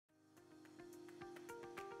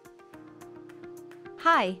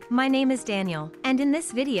Hi, my name is Daniel, and in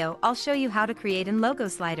this video I'll show you how to create an logo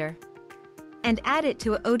slider and add it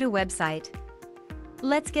to a Odoo website.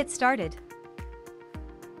 Let's get started.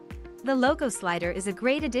 The logo slider is a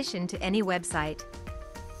great addition to any website.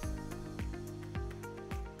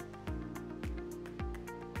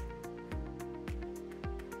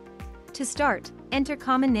 To start, enter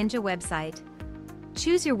Common Ninja website.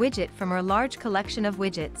 Choose your widget from our large collection of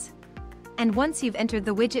widgets. And once you've entered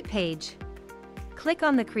the widget page, click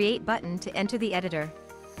on the Create button to enter the editor.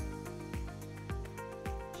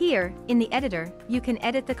 Here, in the editor, you can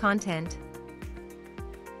edit the content,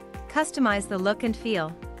 customize the look and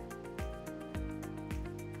feel,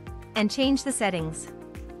 and change the settings.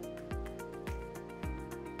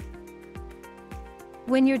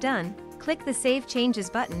 When you're done, click the Save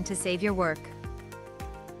Changes button to save your work.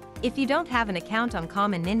 If you don't have an account on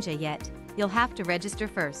Common Ninja yet, you'll have to register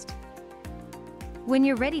first. When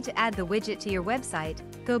you're ready to add the widget to your website,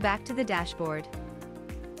 go back to the dashboard.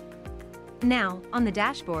 Now, on the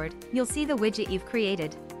dashboard, you'll see the widget you've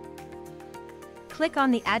created. Click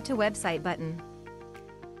on the Add to Website button.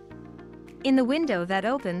 In the window that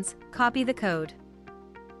opens, copy the code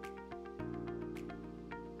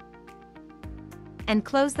and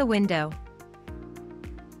close the window.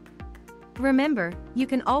 Remember, you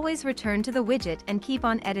can always return to the widget and keep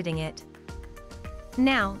on editing it.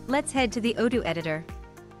 Now, let's head to the Odoo editor.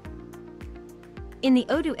 In the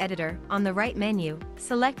Odoo editor, on the right menu,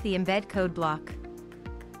 select the Embed Code block.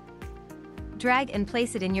 Drag and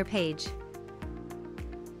place it in your page.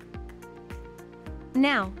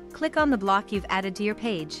 Now, click on the block you've added to your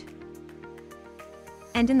page.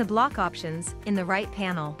 And in the block options, in the right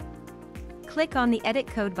panel, click on the Edit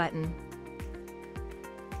Code button.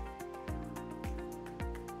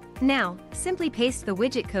 Now, simply paste the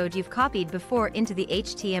widget code you've copied before into the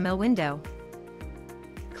HTML window.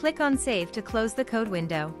 Click on Save to close the code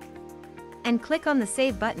window. And click on the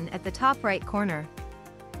Save button at the top right corner.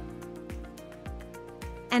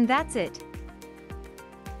 And that's it.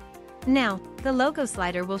 Now, the logo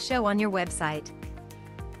slider will show on your website.